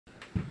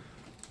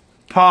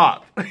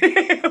Pop. I'm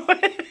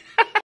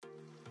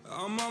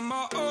on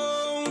my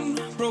own,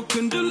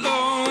 broken and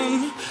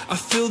alone. I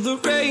feel the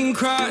rain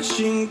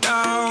crashing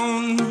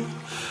down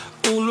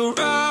all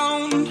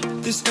around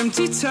this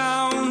empty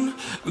town.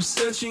 I'm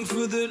searching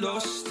for the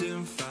lost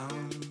and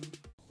found.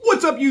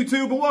 What's up,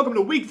 YouTube, and welcome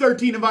to week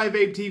 13 of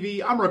iVape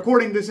TV. I'm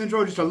recording this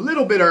intro just a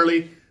little bit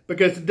early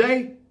because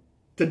today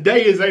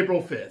is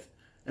April 5th.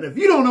 And if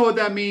you don't know what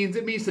that means,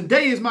 it means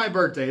today is my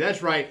birthday.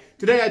 That's right.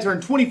 Today I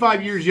turned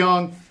 25 years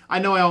young. I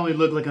know I only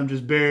look like I'm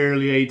just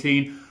barely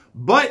 18,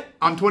 but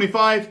I'm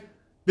 25.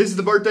 This is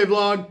the birthday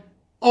vlog.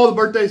 All the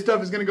birthday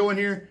stuff is going to go in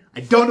here. I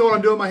don't know what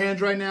I'm doing with my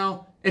hands right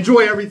now. Enjoy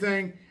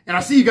everything, and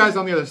I'll see you guys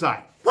on the other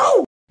side.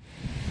 Woo!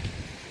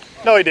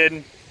 No, he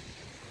didn't.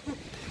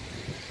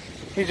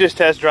 He's just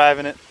test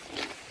driving it.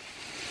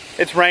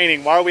 It's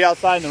raining. Why are we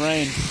outside in the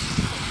rain?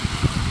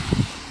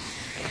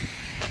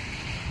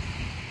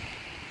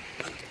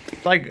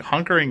 It's like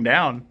hunkering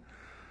down.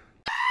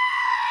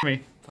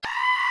 Me.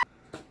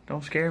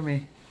 Don't scare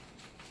me.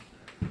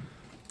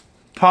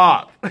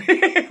 Pop.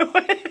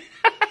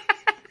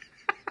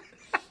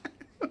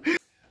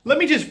 Let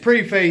me just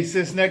preface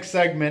this next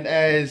segment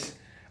as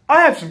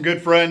I have some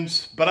good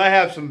friends, but I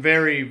have some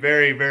very,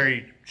 very,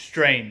 very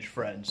strange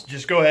friends.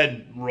 Just go ahead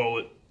and roll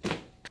it.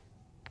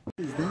 What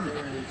is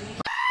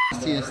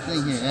that? See this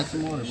thing here. Add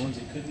some water, boy.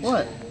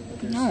 What?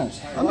 No.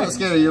 I'm not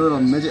scared of your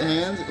little midget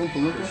hands. Oompa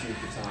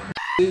loompa.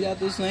 Dude, got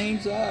the same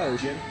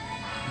size.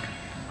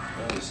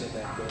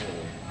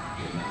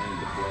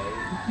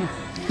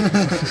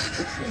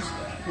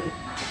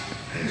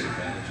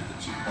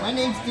 My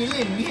name's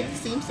Dylan. We have the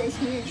same size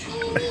hands.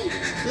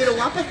 Little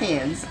whopper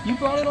hands. You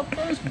brought it up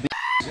first, bitch.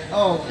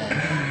 Oh.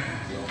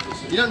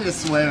 You don't need to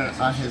swear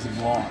on his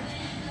vlog.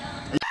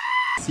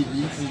 His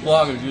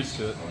vlog is used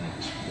to it.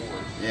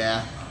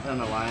 Yeah. I don't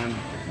know why I'm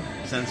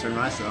censoring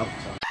myself.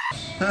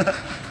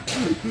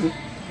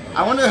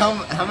 I wonder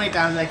how many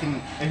times I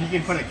can, if you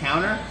can put a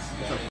counter.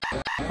 So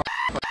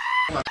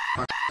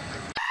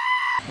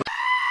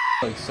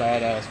Like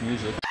sad ass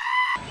music.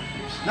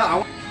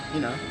 no, you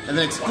know, and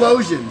then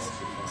explosions.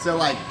 So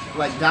like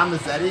Dom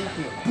Mazzetti,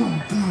 boom,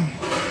 boom,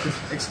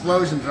 just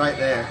explosions right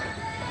there.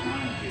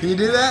 Can you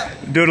do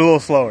that? Do it a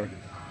little slower.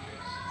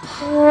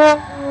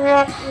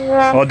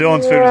 Well,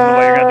 Dylan's food was in the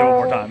way. You're gonna do it one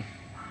more time.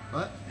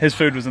 What? His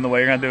food was in the way.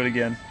 You're gonna do it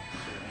again.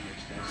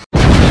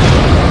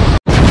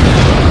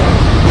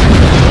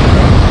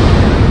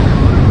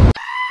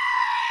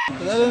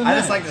 I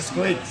just like the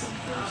squeaks.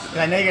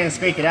 I know you're gonna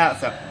squeak it out,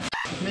 so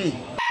me,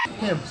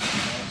 him,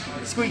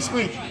 squeak,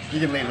 squeak. You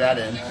can leave that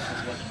in.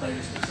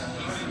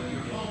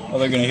 Oh,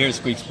 they're gonna hear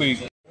squeak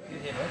squeak.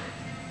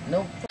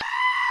 No.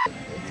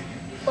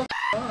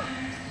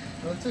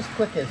 Let's just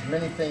click as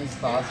many things as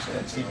possible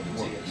and see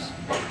what works.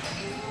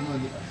 I'm gonna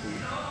get my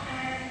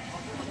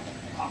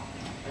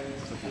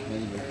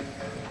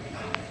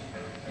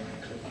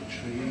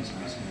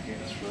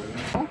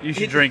food. You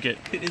should drink it.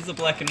 It is a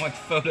black and white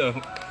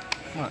photo.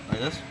 What, like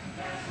this?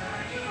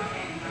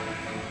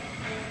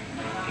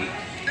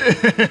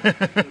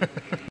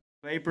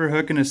 Vapor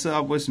hooking us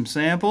up with some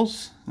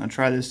samples. I'm gonna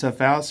try this stuff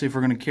out, see if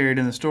we're gonna carry it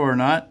in the store or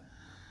not.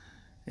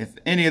 If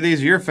any of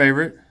these are your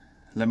favorite,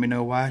 let me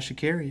know why I should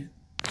carry it.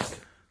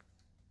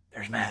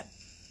 There's Matt.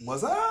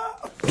 What's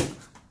up?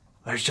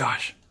 There's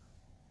Josh.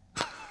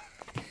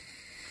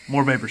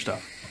 More vapor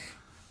stuff.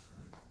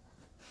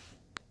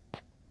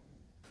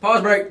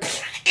 Pause break.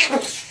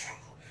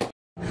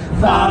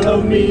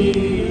 Follow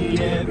me,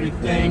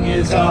 everything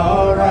is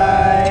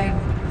alright.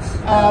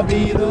 I'll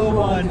be the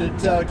one to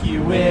tuck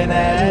you in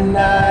at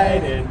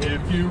night. And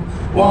if you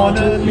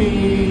wanna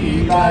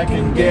leave, I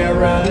can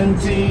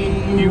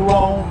guarantee you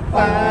won't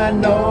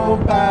find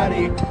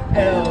nobody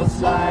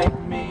else like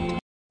me.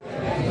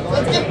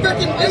 Let's get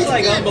freaking wasted. It's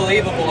like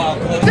unbelievable how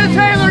close. The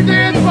Taylor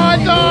Dance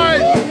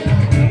Montage!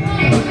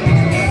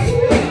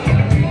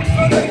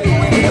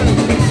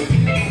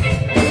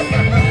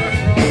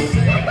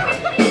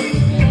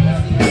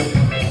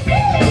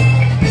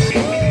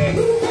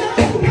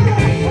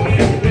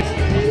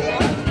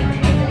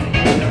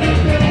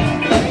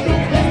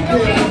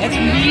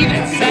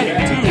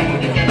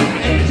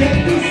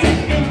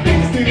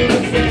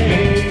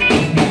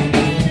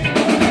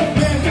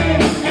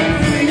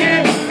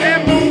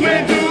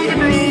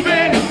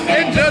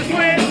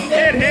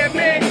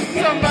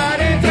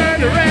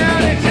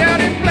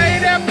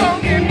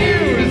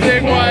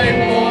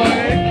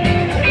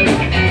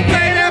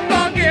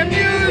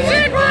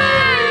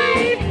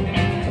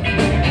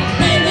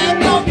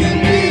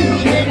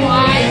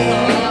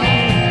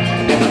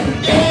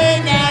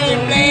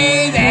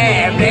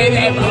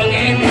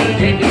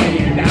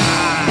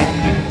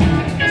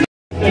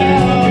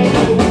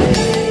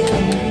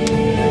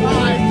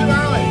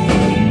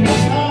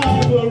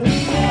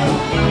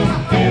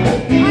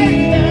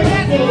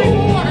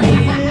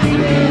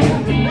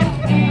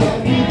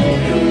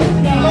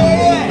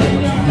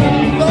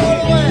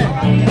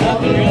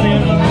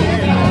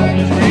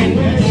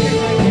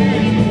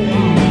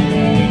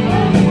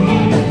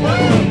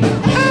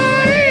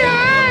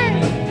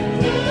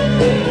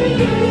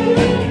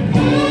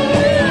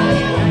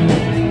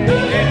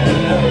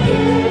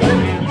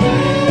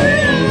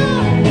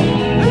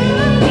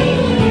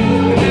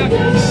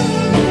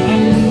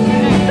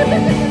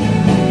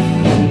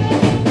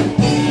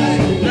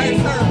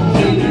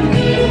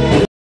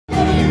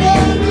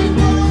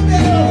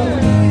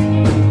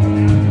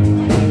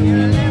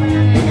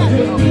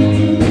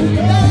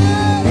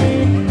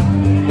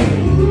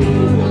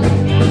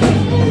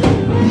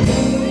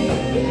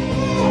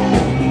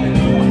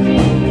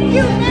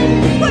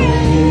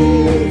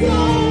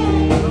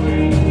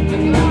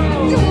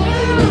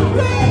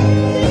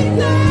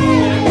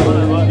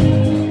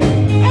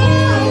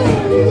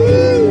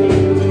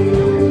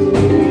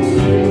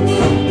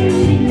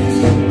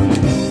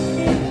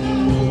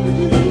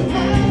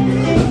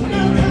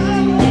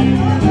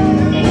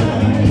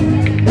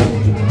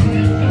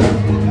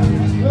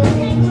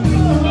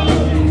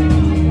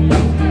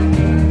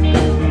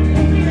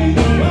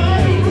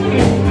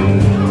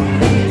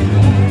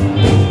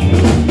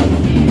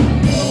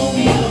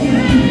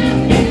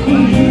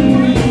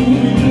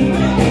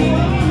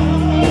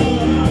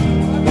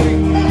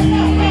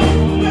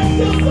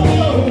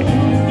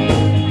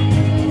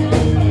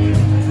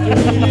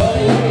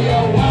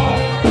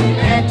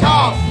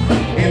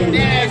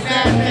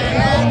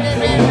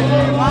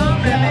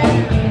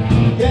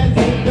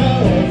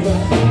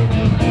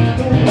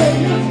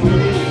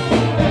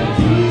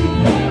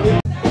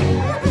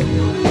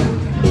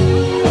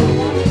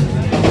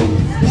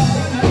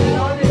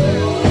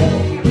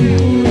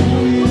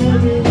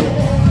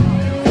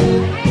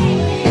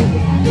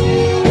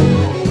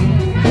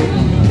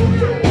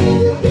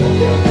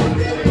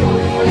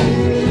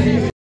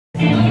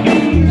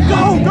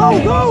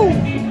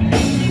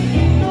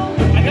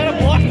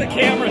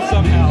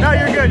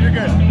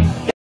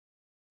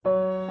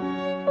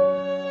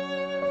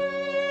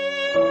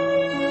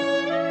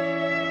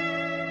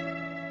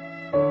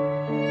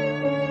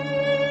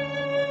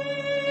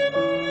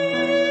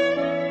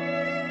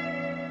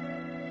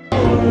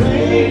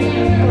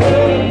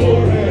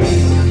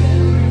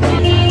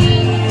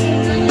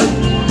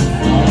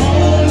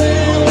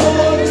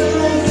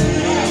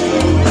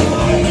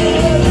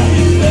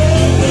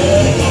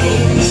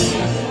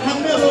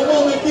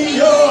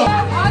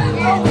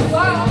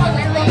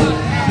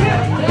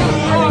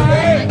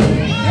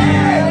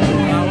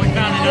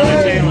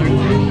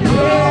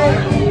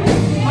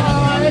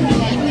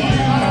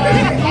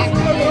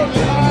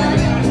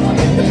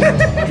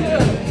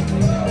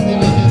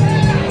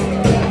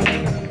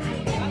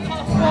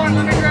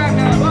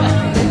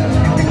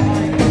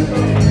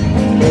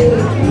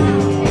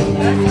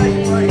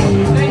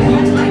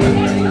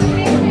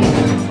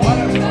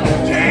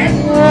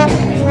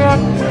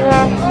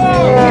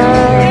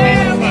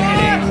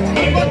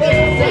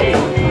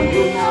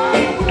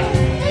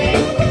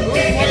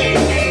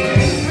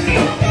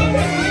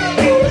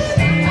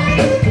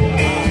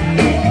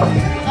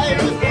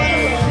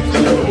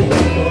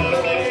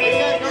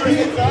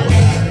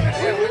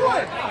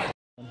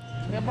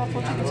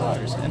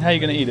 you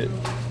gonna eat it?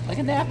 Like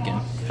a napkin.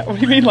 What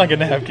do you mean like a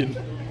napkin?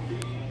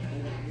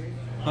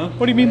 Huh?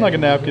 What do you mean like a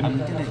napkin? I'm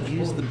gonna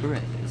use the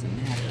bread as a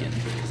napkin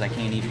because I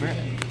can't eat bread.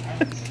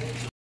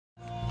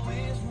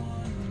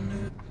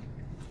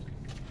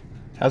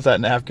 How's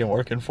that napkin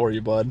working for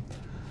you, bud?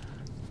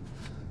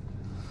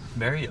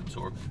 Very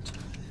absorbent.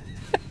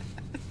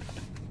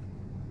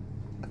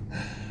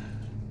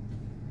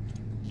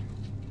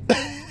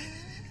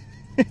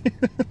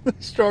 The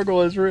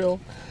struggle is real.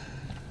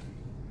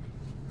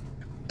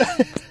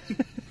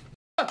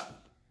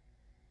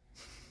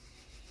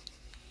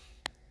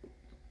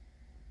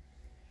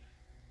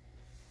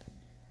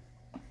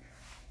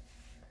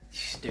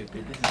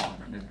 Stupid. This is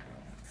hard.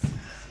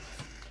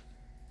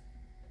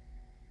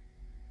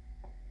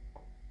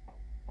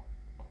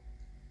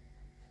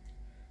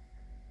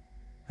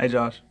 Hey,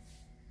 Josh.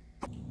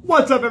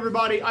 What's up,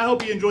 everybody? I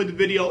hope you enjoyed the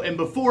video. And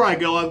before I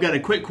go, I've got a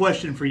quick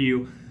question for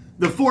you.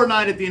 The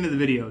Fortnite at the end of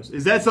the videos,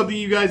 is that something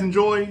you guys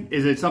enjoy?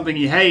 Is it something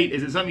you hate?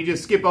 Is it something you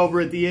just skip over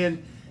at the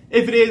end?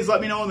 If it is, let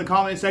me know in the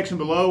comment section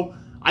below.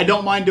 I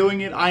don't mind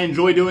doing it. I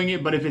enjoy doing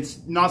it. But if it's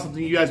not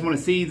something you guys want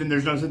to see, then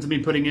there's no sense in me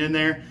putting it in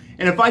there.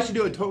 And if I should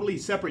do a totally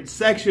separate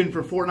section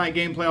for Fortnite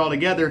gameplay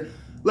altogether,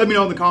 let me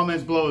know in the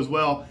comments below as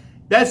well.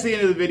 That's the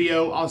end of the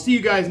video. I'll see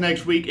you guys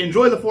next week.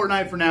 Enjoy the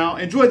Fortnite for now.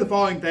 Enjoy the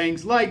following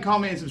things. Like,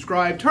 comment, and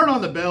subscribe. Turn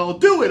on the bell.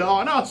 Do it all.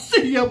 And I'll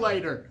see you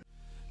later.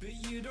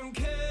 But you don't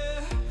care.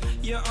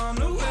 You're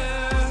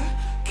unaware.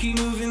 Keep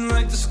moving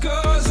like the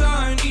scars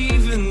aren't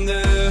even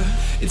there.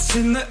 It's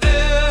in the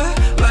air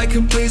like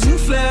a blazing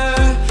flare.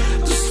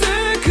 Don't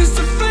stare 'cause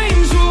the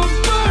flames will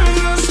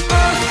burn us.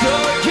 I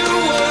thought you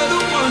were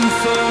the one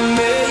for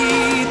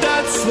me.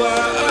 That's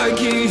why I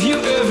gave you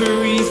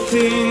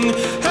everything.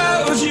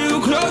 Held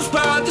you close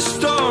by the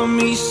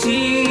stormy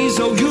seas.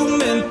 Oh, you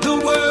meant the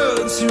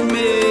world to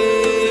me.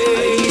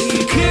 I used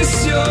to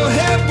kiss your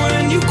head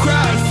when you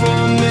cried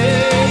for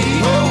me.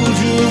 Hold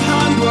your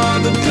hand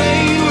while the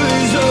pain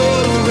was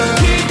over.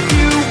 Keep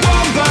you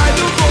warm by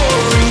the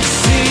roaring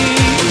sea.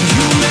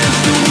 You meant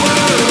the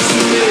world to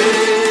me.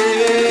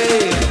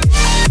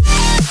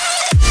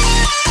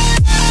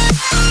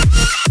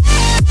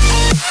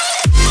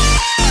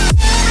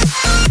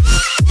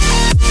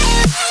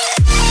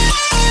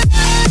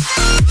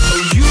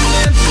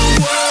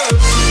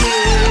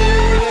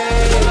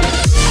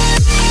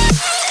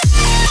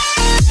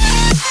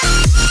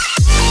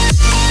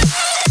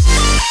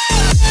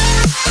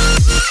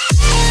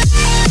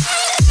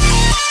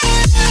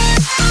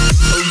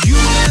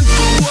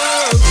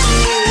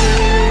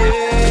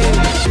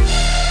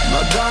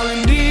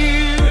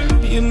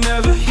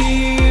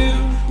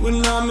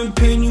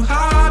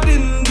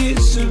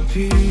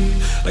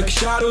 Like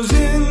shadows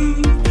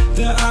in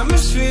the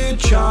atmosphere,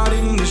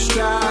 charting the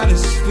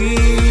stratosphere.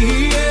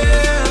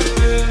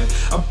 Yeah.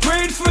 I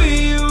prayed for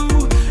you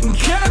and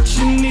kept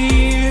you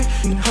near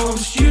in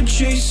hopes you'd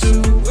chase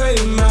away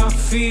my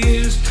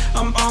fears.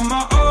 I'm on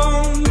my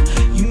own,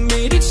 you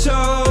made it so,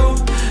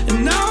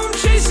 and now I'm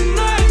chasing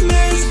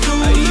nightmares.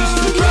 I used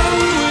to run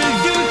with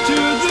you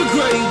through the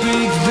great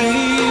big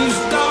leaves,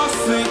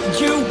 laugh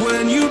at you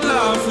when you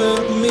laugh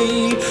at me.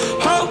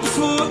 Hope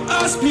for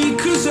us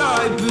because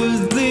I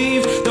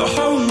believe the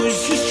home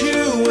was just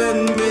you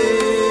and me.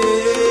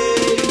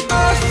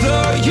 I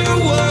thought you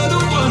were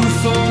the one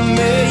for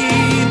me.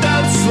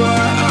 That's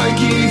why I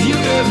gave you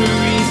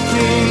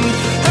everything.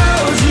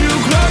 Held you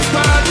close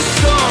by the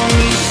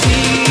stormy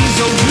seas.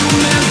 Oh, you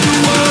meant the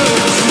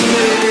world to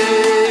me.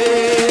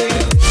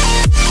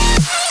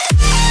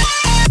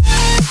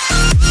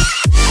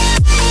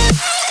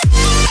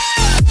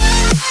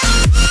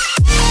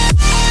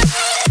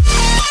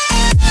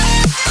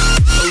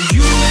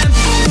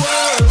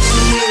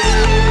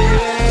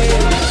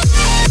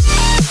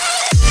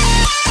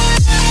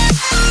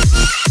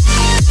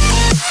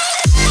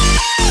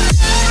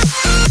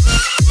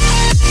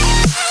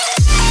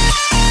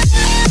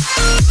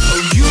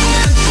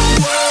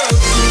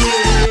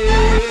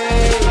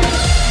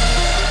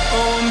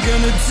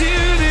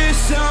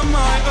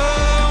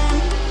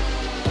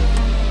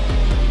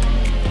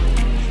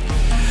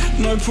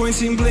 No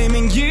point in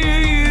blaming you,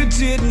 you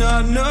did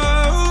not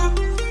know.